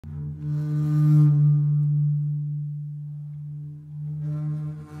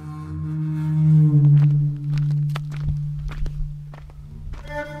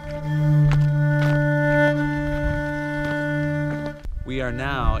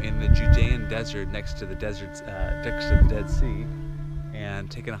in the Judean desert next to the Dead Sea,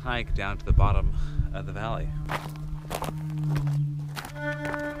 and taking a hike down to the bottom of the valley.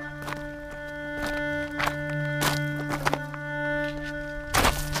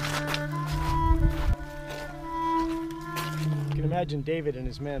 You can imagine David and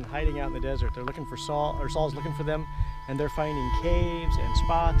his men hiding out in the desert. They're looking for Saul, or Saul's looking for them, and they're finding caves and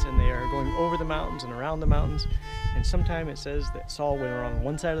spots, and they are going over the mountains and around the mountains. And sometime it says that Saul went around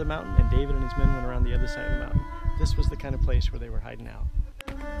one side of the mountain and David and his men went around the other side of the mountain. This was the kind of place where they were hiding out.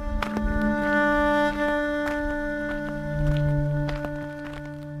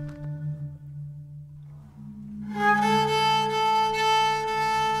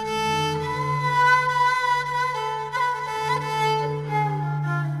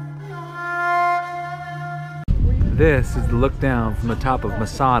 This is the look down from the top of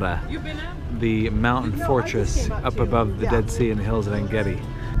Masada, the mountain fortress up above the Dead Sea and the hills of En-Gedi.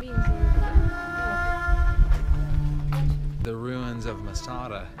 The ruins of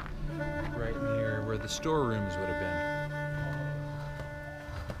Masada, right near where the storerooms would have been.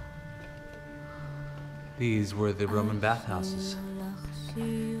 These were the Roman bathhouses.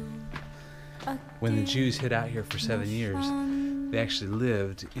 When the Jews hid out here for 7 years, they actually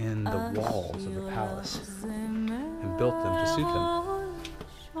lived in the walls of the palace and built them to suit them.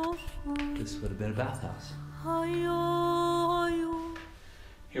 This would have been a bathhouse.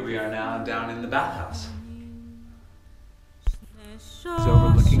 Here we are now down in the bathhouse. It's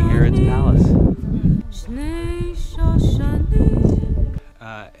overlooking Herod's palace.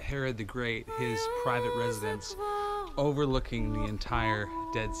 Herod the Great, his private residence, overlooking the entire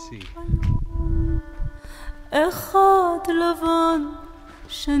Dead Sea.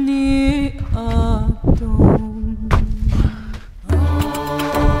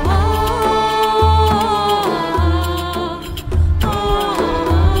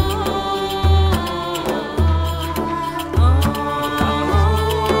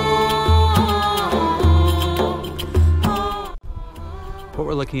 What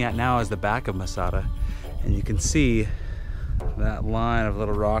we're looking at now is the back of Masada, and you can see that line of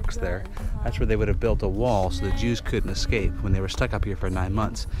little rocks there. That's where they would have built a wall so the Jews couldn't escape when they were stuck up here for 9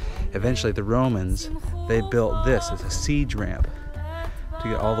 months. Eventually the Romans, they built this as a siege ramp to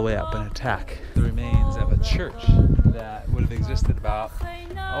get all the way up and attack. The remains of a church that would have existed about,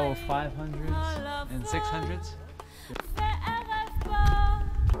 500s and 600s.